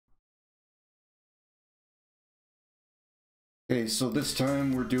Okay, so this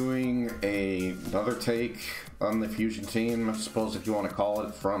time we're doing another take on the Fusion team, I suppose if you want to call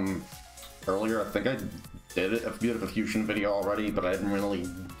it, from earlier. I think I did a bit of a Fusion video already, but I didn't really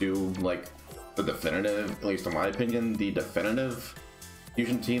do, like, the definitive, at least in my opinion, the definitive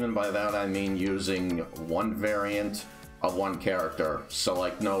Fusion team, and by that I mean using one variant of one character. So,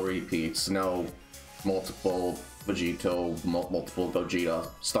 like, no repeats, no multiple Vegito, multiple Gogeta,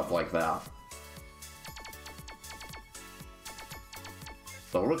 stuff like that.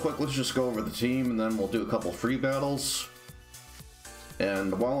 So real quick, let's just go over the team, and then we'll do a couple free battles.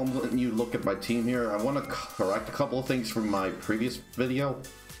 And while I'm letting you look at my team here, I want to correct a couple of things from my previous video.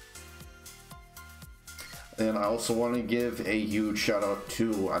 And I also want to give a huge shout out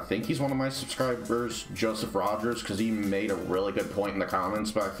to, I think he's one of my subscribers, Joseph Rogers, because he made a really good point in the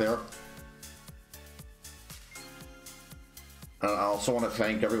comments back there. And I also want to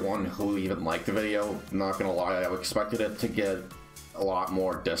thank everyone who even liked the video. I'm not going to lie, I expected it to get a lot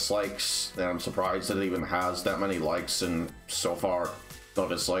more dislikes, and I'm surprised that it even has that many likes, and so far, no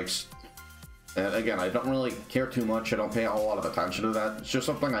dislikes. And again, I don't really care too much, I don't pay a whole lot of attention to that, it's just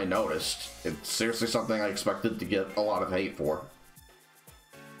something I noticed. It's seriously something I expected to get a lot of hate for.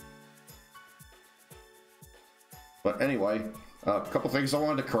 But anyway, a couple things I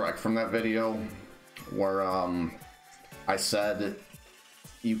wanted to correct from that video, where I said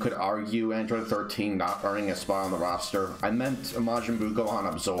you could argue Android 13 not earning a spot on the roster. I meant Majin Buu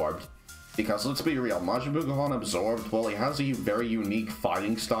Gohan Absorbed. Because let's be real, Majin Buu Gohan Absorbed, well, he has a very unique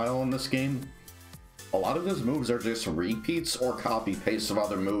fighting style in this game. A lot of his moves are just repeats or copy-paste of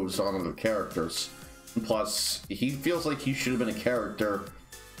other moves on other characters. Plus, he feels like he should have been a character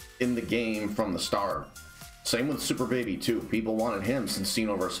in the game from the start. Same with Super Baby 2. People wanted him since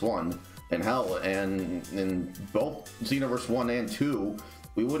Xenoverse 1. And hell, and in both Xenoverse 1 and 2,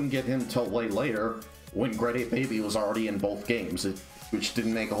 we wouldn't get him till way later, when Grade 8 Baby was already in both games, which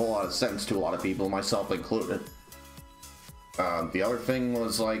didn't make a whole lot of sense to a lot of people, myself included. The other thing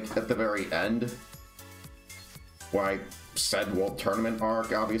was, like, at the very end, where I said World Tournament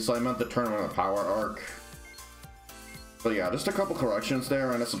arc, obviously I meant the Tournament of Power arc. But yeah, just a couple corrections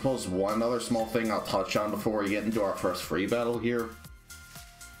there, and I suppose one other small thing I'll touch on before we get into our first free battle here,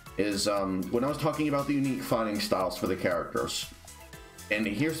 is when I was talking about the unique fighting styles for the characters. And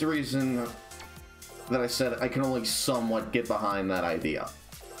here's the reason that I said I can only somewhat get behind that idea.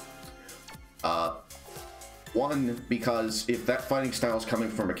 One, because if that fighting style is coming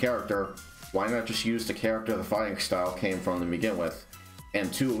from a character, why not just use the character the fighting style came from to begin with?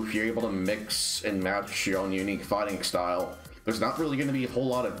 And two, if you're able to mix and match your own unique fighting style, there's not really going to be a whole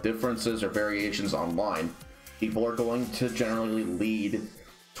lot of differences or variations online. People are going to generally lead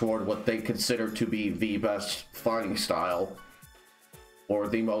toward what they consider to be the best fighting style, or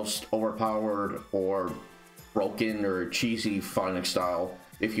the most overpowered or broken or cheesy fighting style,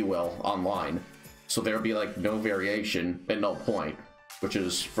 if you will, online. So there'll be like no variation and no point, which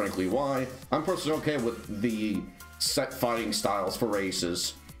is frankly why I'm personally okay with the set fighting styles for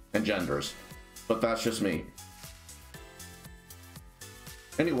races and genders, but that's just me.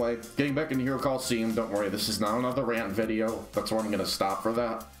 Anyway, getting back into Hero Colosseum, don't worry, this is not another rant video, that's where I'm gonna stop for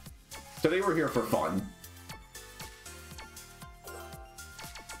that. Today we're here for fun.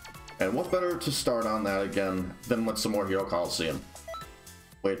 And what better to start on that again than with some more Hero Colosseum?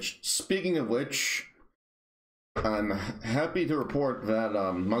 Which, speaking of which, I'm happy to report that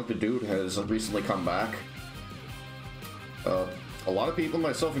Monk the Dude has recently come back. A lot of people,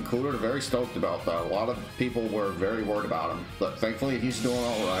 myself included, are very stoked about that. A lot of people were very worried about him, but thankfully he's doing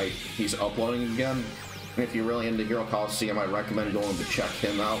alright. He's uploading again, and if you're really into Hero Colosseum, I recommend going to check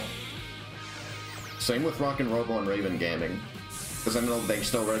him out. Same with Rock and Robo and Raven Gaming, because I know they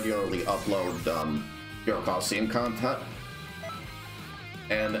still regularly upload Hero Colosseum content.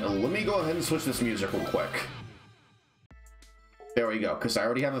 And let me go ahead and switch this music real quick. There we go, because I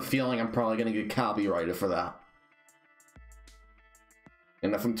already have a feeling I'm probably going to get copyrighted for that.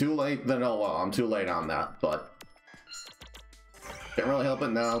 And if I'm too late, then oh well, I'm too late on that, but can't really help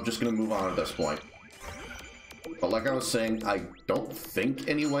it now, just going to move on at this point. But like I was saying, I don't think,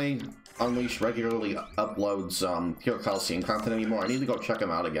 anyway, Unleashed regularly uploads Hero Colosseum content anymore. I need to go check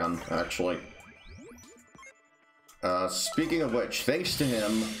him out again, actually. Speaking of which, thanks to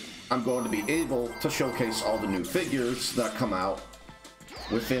him, I'm going to be able to showcase all the new figures that come out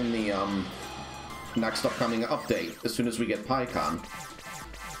within the next upcoming update, as soon as we get PyCon.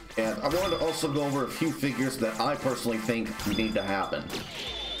 And I wanted to also go over a few figures that I personally think need to happen.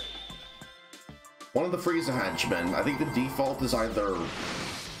 One of the Frieza henchmen, I think the default is either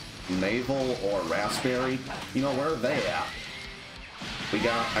Navel or Raspberry. You know, where are they at? We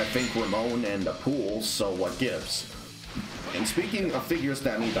got, I think, Ramon and a Pool, so what gives? And speaking of figures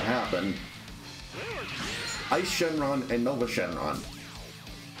that need to happen, Ice Shenron and Nova Shenron,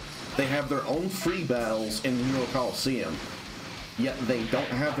 they have their own free battles in Hero Colosseum, yet they don't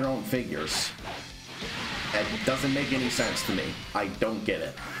have their own figures. It doesn't make any sense to me. I don't get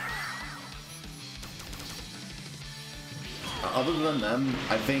it. Other than them,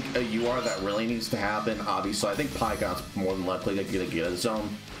 I think a UR that really needs to happen, obviously, I think Pygon's more than likely to get his own.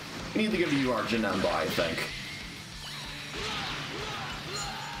 You need to give the UR Janemba, I think.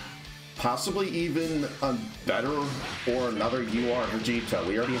 Possibly even a better or another UR Vegeta.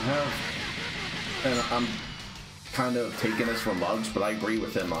 We already have, and I'm kind of taking this from Muggs, but I agree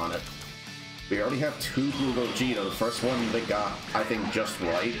with him on it. We already have two Blue Gogeta. The first one they got, I think, just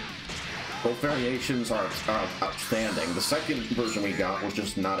right. Both variations are outstanding. The second version we got was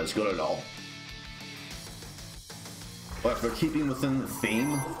just not as good at all. But if they're keeping within the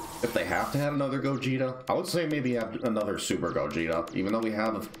theme, if they have to have another Gogeta, I would say maybe have another Super Gogeta, even though we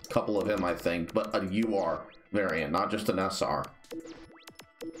have a couple of him, I think, but a UR variant, not just an SR.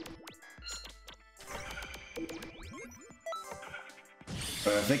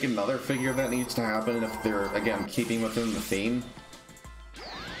 And I think another figure that needs to happen, if they're, again, keeping within the theme,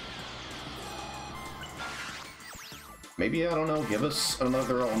 maybe, I don't know, give us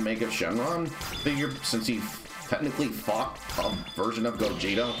another Omega Shenron figure, since he technically fought a version of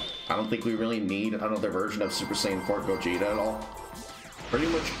Gogeta. I don't think we really need another version of Super Saiyan 4 Gogeta at all. Pretty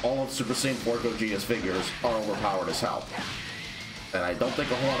much all of Super Saiyan 4 Gogeta's figures are overpowered as hell. And I don't think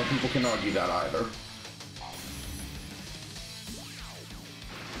a whole lot of people can argue that either.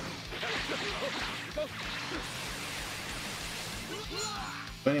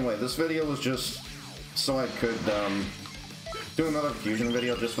 But anyway, this video was just so I could do another fusion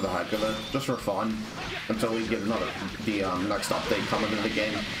video just for the heck of it, just for fun, until we get the next update coming into the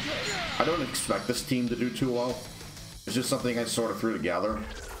game. I don't expect this team to do too well. It's just something I sort of threw together.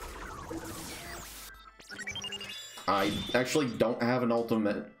 I actually don't have an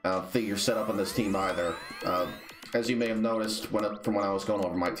ultimate figure set up on this team either. As you may have noticed from when I was going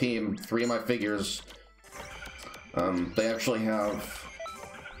over my team, 3 of my figures, they actually have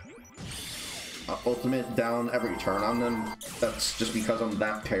ultimate down every turn on them. That's just because I'm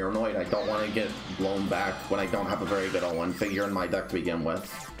that paranoid. I don't want to get blown back when I don't have a very good O1 figure in my deck to begin with.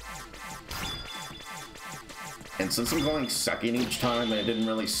 And since I'm going second each time, I didn't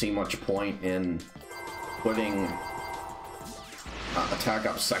really see much point in putting attack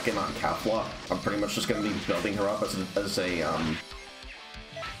up second on Kefla. I'm pretty much just going to be building her up as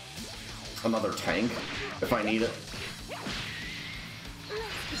another tank if I need it.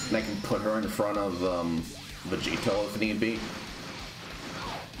 And I can put her in front of Vegito if need be.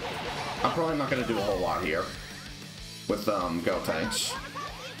 I'm probably not going to do a whole lot here with Gotenks.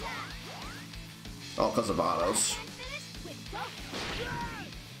 All because of autos.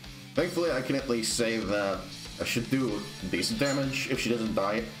 Thankfully, I can at least say that I should do decent damage if she doesn't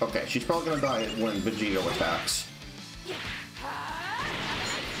die. Okay, she's probably going to die when Vegito attacks.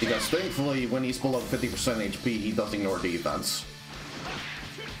 Because thankfully, when he's below 50% HP, he does ignore defense.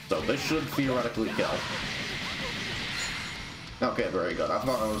 So this should theoretically kill. Okay, very good. I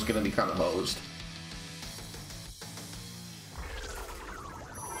thought I was going to be kind of hosed.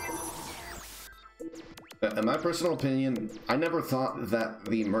 In my personal opinion, I never thought that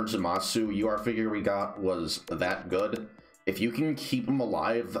the Murzamatsu UR figure we got was that good. If you can keep him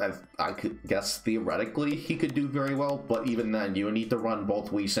alive, I could guess theoretically he could do very well, but even then, you need to run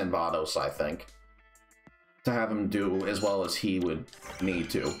both Whis and Vados, I think, to have him do as well as he would need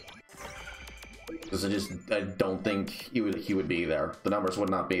to. Because I don't think he would be there. The numbers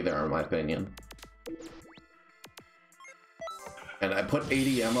would not be there, in my opinion. And I put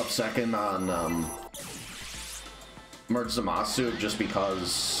ADM up second on Murzamatsu just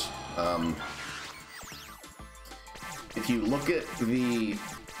because if you look at the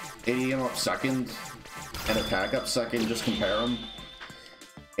ADM up second and attack up second, just compare them.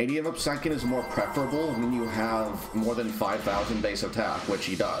 ADM up second is more preferable when you have more than 5,000 base attack, which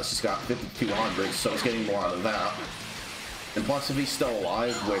he does. He's got 5,200, so he's getting more out of that. And plus, if he's still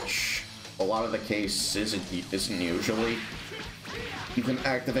alive, which a lot of the case isn't usually, you can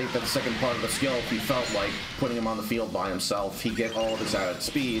activate that second part of the skill if you felt like putting him on the field by himself. He'd get all of his added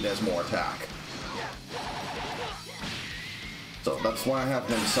speed as more attack. So that's why I have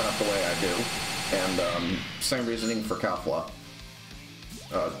him set up the way I do. And same reasoning for Kefla.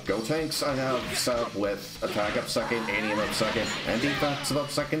 Gotenks I have set up with attack up second, ADM up second, and defense up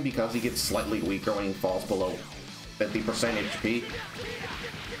second because he gets slightly weaker when he falls below 50% HP.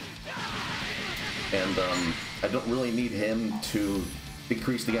 And I don't really need him to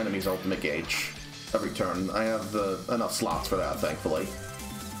decrease the enemy's ultimate gauge. every turn. I have enough slots for that, thankfully.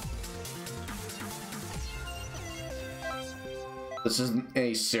 This isn't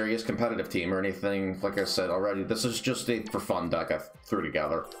a serious competitive team or anything, like I said already. This is just a for fun deck I threw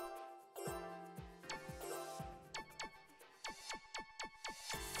together.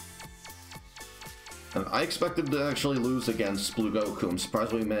 And I expected to actually lose against Blue Goku. I'm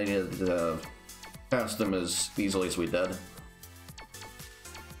surprised we made it past him as easily as we did.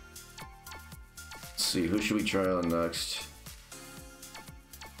 Let's see, who should we try on next?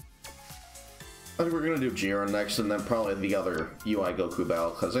 I think we're gonna do Jiren next, and then probably the other UI Goku battle,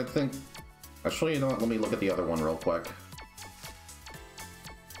 because I think... Actually, you know what? Let me look at the other one real quick.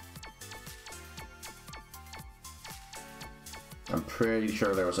 I'm pretty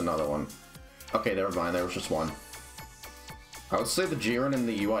sure there was another one. Okay, never mind, there was just one. I would say the Jiren and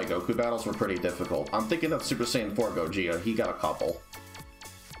the UI Goku battles were pretty difficult. I'm thinking of Super Saiyan 4 Gogeta, he got a couple.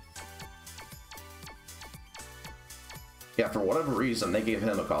 Yeah, for whatever reason, they gave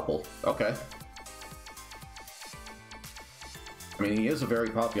him a couple. Okay. I mean, he is a very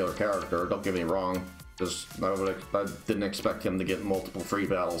popular character, don't get me wrong. Just, I didn't expect him to get multiple free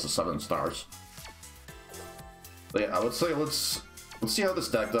battles of 7 stars. But yeah, I would say let's see how this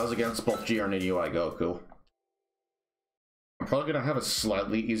deck does against both Jiren and UI Goku. I'm probably gonna have a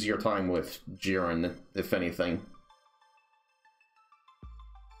slightly easier time with Jiren, if anything.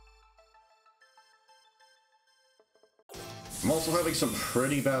 I'm also having some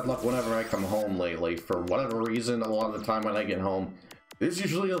pretty bad luck whenever I come home lately. For whatever reason, a lot of the time when I get home, there's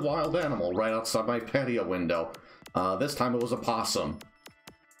usually a wild animal right outside my patio window. This time it was a possum.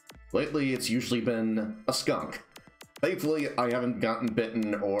 Lately, it's usually been a skunk. Thankfully, I haven't gotten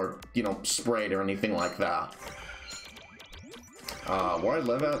bitten or, you know, sprayed or anything like that. Where I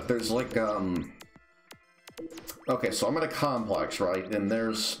live at, there's like, okay, so I'm at a complex, right? And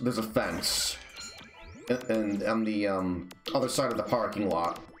there's a fence. And on the other side of the parking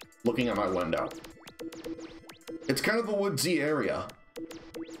lot, looking at my window. It's kind of a woodsy area.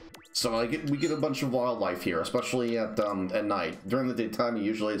 So we get a bunch of wildlife here, especially at night. During the daytime,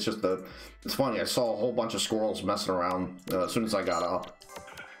 usually it's just it's funny, I saw a whole bunch of squirrels messing around as soon as I got up.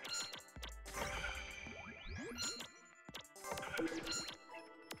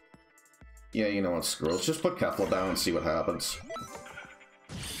 Yeah, you know what, squirrels. Just put Kefla down and see what happens.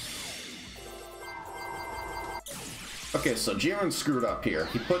 Okay, so Jiren screwed up here.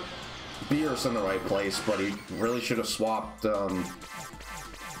 He put Beerus in the right place, but he really should have swapped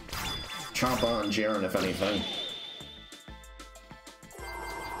Champa and Jiren, if anything.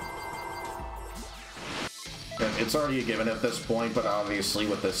 And it's already a given at this point, but obviously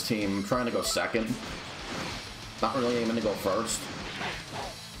with this team, I'm trying to go second. Not really aiming to go first.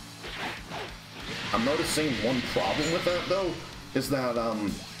 I'm noticing one problem with that, though, is that,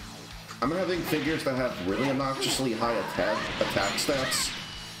 I'm having figures that have really obnoxiously high attack stats.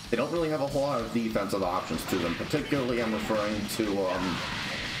 They don't really have a whole lot of defensive options to them. Particularly, I'm referring to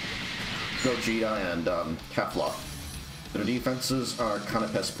Gogeta and Kefla. Their defenses are kind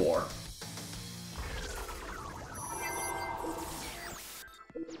of piss poor.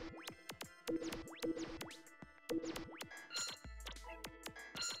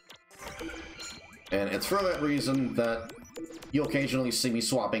 And it's for that reason that you'll occasionally see me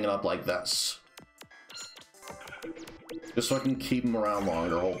swapping it up like this. Just so I can keep him around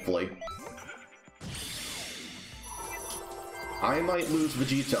longer, hopefully. I might lose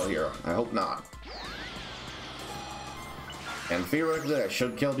Vegito here. I hope not. And theoretically I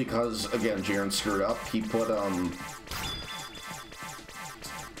should kill because, again, Jiren screwed up. He put,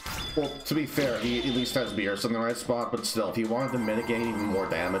 well, to be fair, he at least has Beerus in the right spot, but still, if he wanted to mitigate even more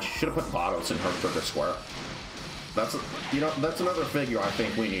damage, he should have put Vados in her trigger square. That's, you know, that's another figure I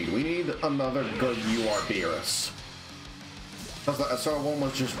think we need. We need another good UR Beerus. Because the SR1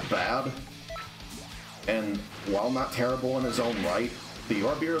 was just bad, and while not terrible in his own right, the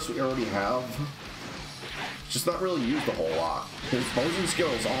UR Beerus we already have, just not really used a whole lot. His posing skill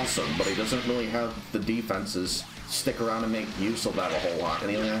is awesome, but he doesn't really have the defenses stick around and make use of that a whole lot,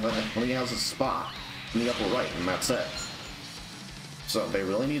 and he only has a spot in the upper right, and that's it. So they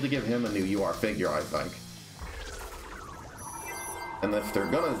really need to give him a new UR figure, I think. And if they're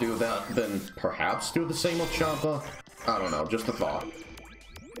gonna do that, then perhaps do the same with Champa? I don't know, just a thought.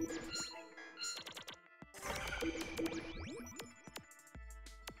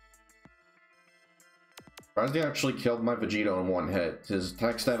 Surprised he actually killed my Vegito in one hit. His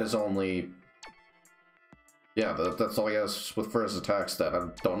attack stat is only... Yeah, that's all he has for his attack stat. I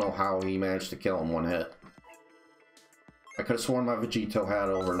don't know how he managed to kill him one hit. I could have sworn my Vegito had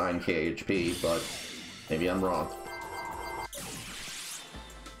over 9k HP, but maybe I'm wrong.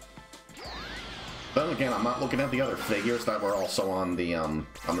 Then again, I'm not looking at the other figures that were also on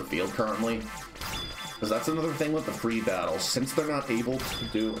the field currently. Because that's another thing with the free battles. Since they're not able to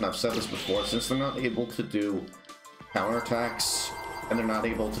do, and I've said this before, since they're not able to do counterattacks, and they're not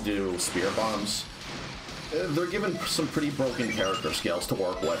able to do spear bombs, they're given some pretty broken character skills to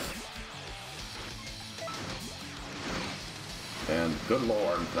work with. And good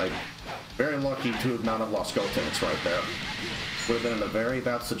lord, I'm very lucky to not have lost Gotenks right there. Would have been in a very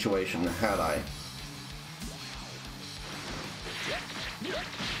bad situation had I.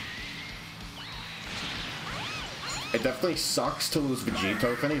 It definitely sucks to lose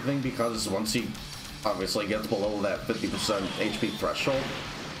Vegito, if anything, because once he obviously gets below that 50% HP threshold,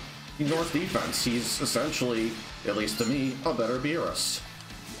 he ignores defense. He's essentially, at least to me, a better Beerus.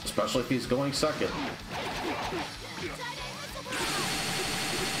 Especially if he's going second.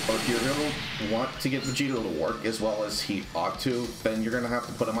 But if you're going to want to get Vegito to work as well as he ought to, then you're going to have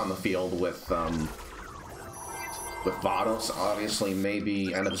to put him on the field with Vados, obviously, maybe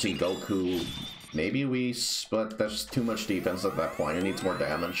NFC Goku, maybe Whis, but there's too much defense at that point. It needs more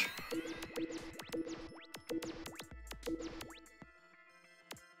damage.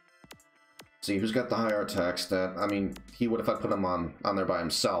 See, who's got the higher attack stat? I mean, he would if I put him on there by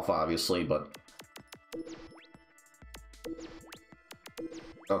himself, obviously, but...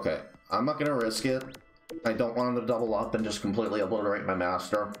 Okay, I'm not gonna risk it. I don't want him to double up and just completely obliterate my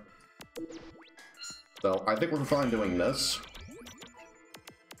master. So, I think we're fine doing this.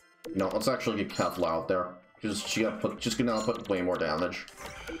 No, let's actually get Kefla out there. Just gonna put way more damage.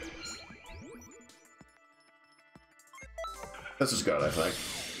 This is good, I think.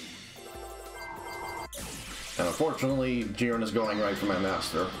 And unfortunately, Jiren is going right for my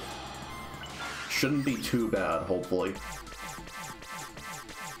master. Shouldn't be too bad, hopefully.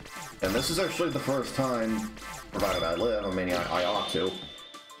 And this is actually the first time, provided I live, I mean, I ought to.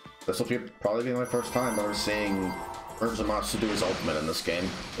 This will probably be my first time ever seeing Urzamatsu do his ultimate in this game,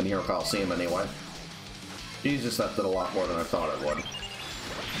 in Hero Colosseum anyway. Jesus, that did a lot more than I thought it would.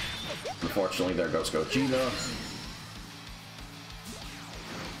 Unfortunately, there goes Gogeta.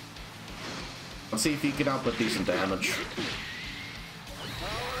 Let's see if he can output decent damage.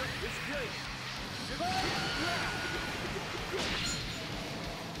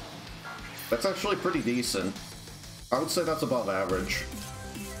 That's actually pretty decent. I would say that's above average.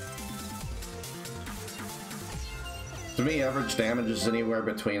 To me, average damage is anywhere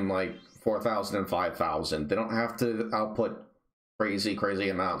between like 4,000 and 5,000. They don't have to output crazy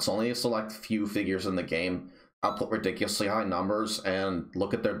amounts. Only a select few figures in the game output ridiculously high numbers, and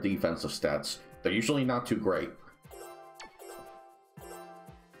look at their defensive stats. They're usually not too great.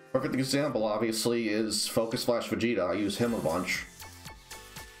 Perfect example, obviously, is Focus Flash Vegeta. I use him a bunch.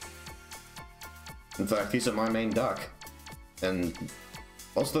 In fact, he's in my main deck. And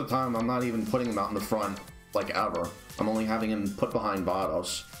most of the time, I'm not even putting him out in the front, like ever. I'm only having him put behind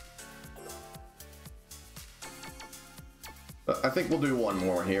Vados. But I think we'll do one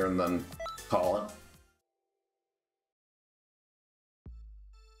more here and then call it.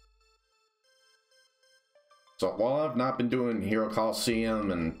 So while I've not been doing Hero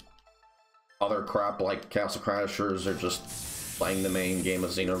Colosseum and other crap like Castle Crashers or just playing the main game of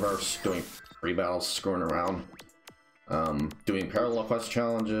Xenoverse, doing free battles, screwing around, doing parallel quest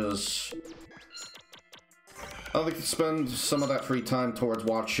challenges, I'd like to spend some of that free time towards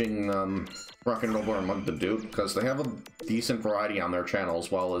watching Rocket Robo and Mug the Duke, because they have a decent variety on their channel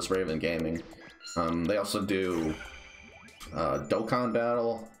as well as Raven Gaming. They also do Dokkan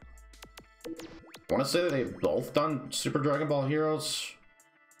Battle. I want to say that they've both done Super Dragon Ball Heroes.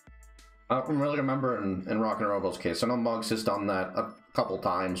 I don't really remember in Rocket Robo's case. I know Muggs has done that a couple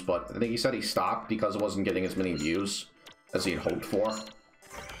times, but I think he said he stopped because it wasn't getting as many views as he had hoped for.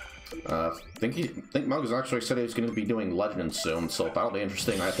 I think Muggs actually said he was going to be doing Legends soon, so that'll be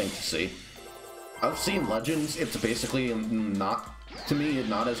interesting, I think, to see. I've seen Legends. It's basically not, to me,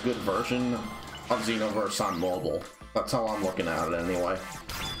 not as good version of Xenoverse on mobile. That's how I'm looking at it anyway.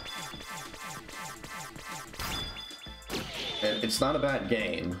 It's not a bad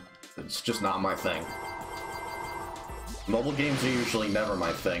game, it's just not my thing. Mobile games are usually never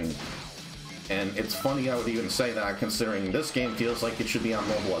my thing, and it's funny I would even say that considering this game feels like it should be on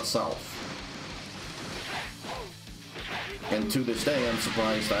mobile itself. And to this day, I'm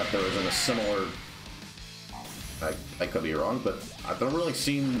surprised that there isn't a similar... I could be wrong, but I've never really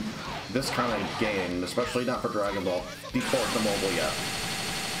seen this kind of game, especially not for Dragon Ball, be ported to mobile yet.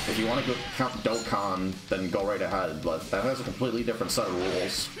 If you want to go count Dokkan, then go right ahead, but that has a completely different set of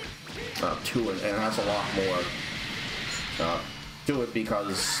rules to it, and it has a lot more to it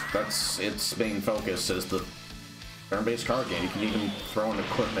because that's its main focus is the turn-based card game. You can even throw in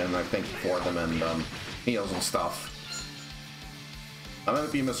equipment, I think, for them and heals and stuff. I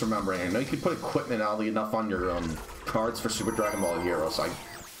might be misremembering. I know you can put equipment, oddly enough, on your cards for Super Dragon Ball Heroes. I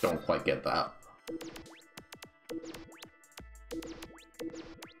don't quite get that.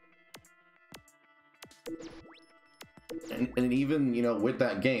 And even, you know, with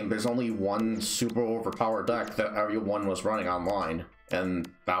that game, there's only one super overpowered deck that everyone was running online, and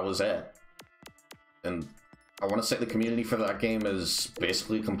that was it. And I want to say the community for that game is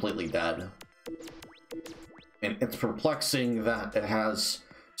basically completely dead. And it's perplexing that it has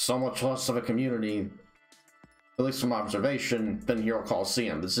so much less of a community, at least from observation, than Hero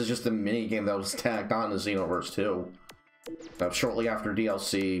Colosseum. This is just a mini game that was tagged on to Xenoverse 2. Shortly after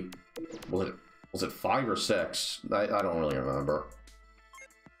DLC, was it 5 or 6? I don't really remember.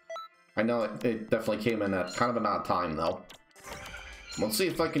 I know it definitely came in at kind of an odd time, though. Let's see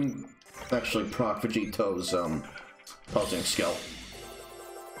if I can actually proc Vegito's posing skill.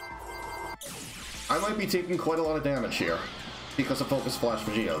 I might be taking quite a lot of damage here because of Focus Flash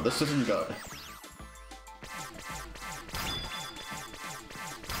Vegito. This isn't good.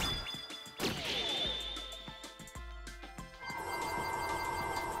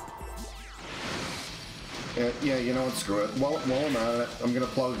 Yeah, you know what, screw it. While I'm at it, I'm gonna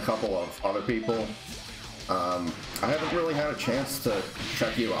plug a couple of other people. I haven't really had a chance to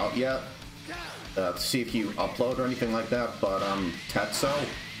check you out yet, to see if you upload or anything like that, but Tetsuo,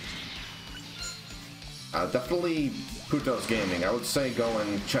 definitely Puto's Gaming. I would say go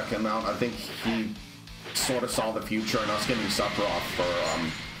and check him out. I think he sort of saw the future in us getting Sephiroth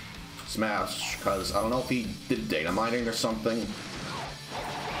for Smash, because I don't know if he did data mining or something.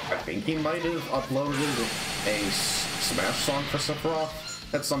 I think he might have uploaded a Smash song for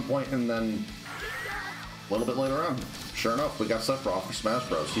Sephiroth at some point, and then a little bit later on, sure enough, we got Sephiroth for Smash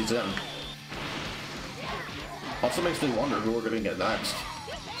Bros. He's in. Also makes me wonder who we're going to get next.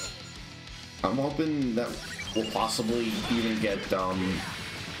 I'm hoping that we'll possibly even get,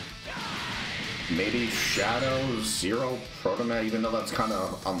 maybe Shadow, Zero, Protoman, even though that's kind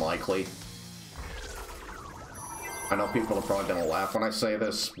of unlikely. I know people are probably going to laugh when I say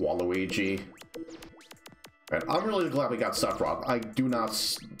this, Waluigi. And I'm really glad we got Sephiroth. I do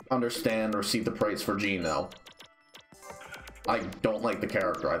not understand or see the praise for Geno. I don't like the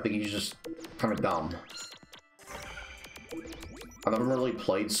character. I think he's just kind of dumb. I've never really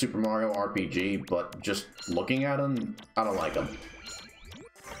played Super Mario RPG, but just looking at him, I don't like him.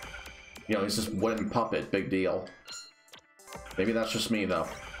 You know, he's just wooden puppet, big deal. Maybe that's just me, though.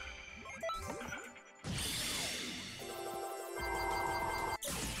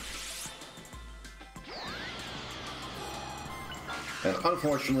 And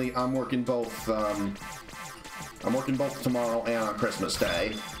unfortunately, I'm working both tomorrow and on Christmas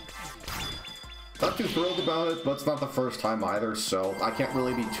Day. Not too thrilled about it, but it's not the first time either, so I can't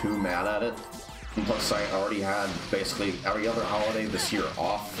really be too mad at it. And plus, I already had basically every other holiday this year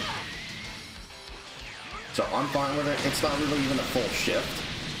off. So I'm fine with it. It's not really even a full shift.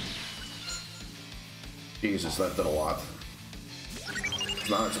 Jesus, that did a lot.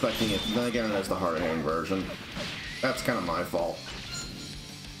 Not expecting it. Then again, it's the hard-hand version. That's kind of my fault.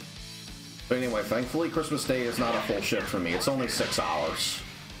 But anyway, thankfully, Christmas Day is not a full shift for me. It's only 6 hours.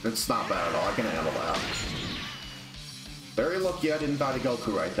 It's not bad at all. I can handle that. Very lucky I didn't die to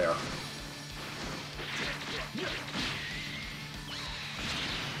Goku right there.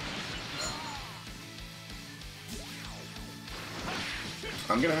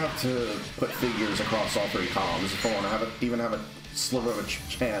 I'm gonna have to put figures across all 3 columns if I want to even have a sliver of a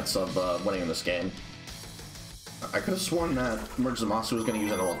chance of winning in this game. I could have sworn that Murzumasu was going to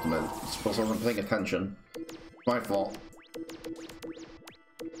use an ultimate. I suppose I wasn't paying attention. My fault.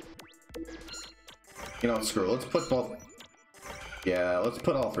 You know, screw it. Let's put both... Yeah, let's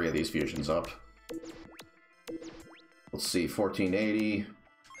put all 3 of these fusions up. Let's see, 1480.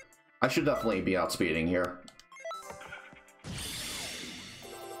 I should definitely be outspeeding here.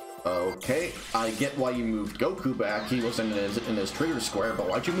 Okay, I get why you moved Goku back. He was in his trigger square, but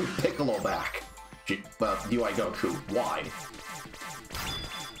why'd you move Piccolo back? Well, UI Goku, why?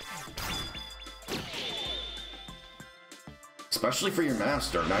 Especially for your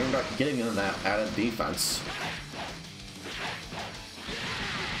master. Now you're not getting into that added defense.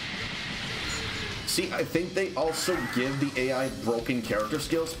 See, I think they also give the AI broken character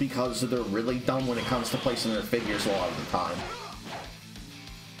skills because they're really dumb when it comes to placing their figures a lot of the time.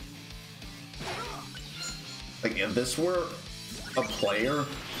 Like, if this were a player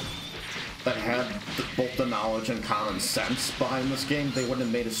that had both the knowledge and common sense behind this game, they wouldn't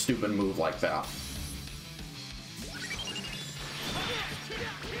have made a stupid move like that.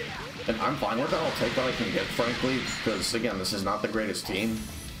 And I'm fine with that. I'll take what I can get, frankly, because, again, this is not the greatest team.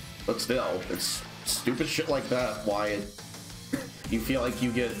 But still, it's stupid shit like that why you feel like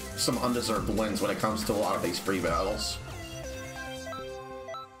you get some undeserved wins when it comes to a lot of these free battles.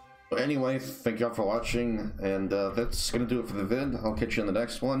 But anyway, thank you all for watching, and that's gonna do it for the vid. I'll catch you in the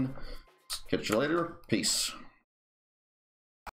next one. Catch you later. Peace.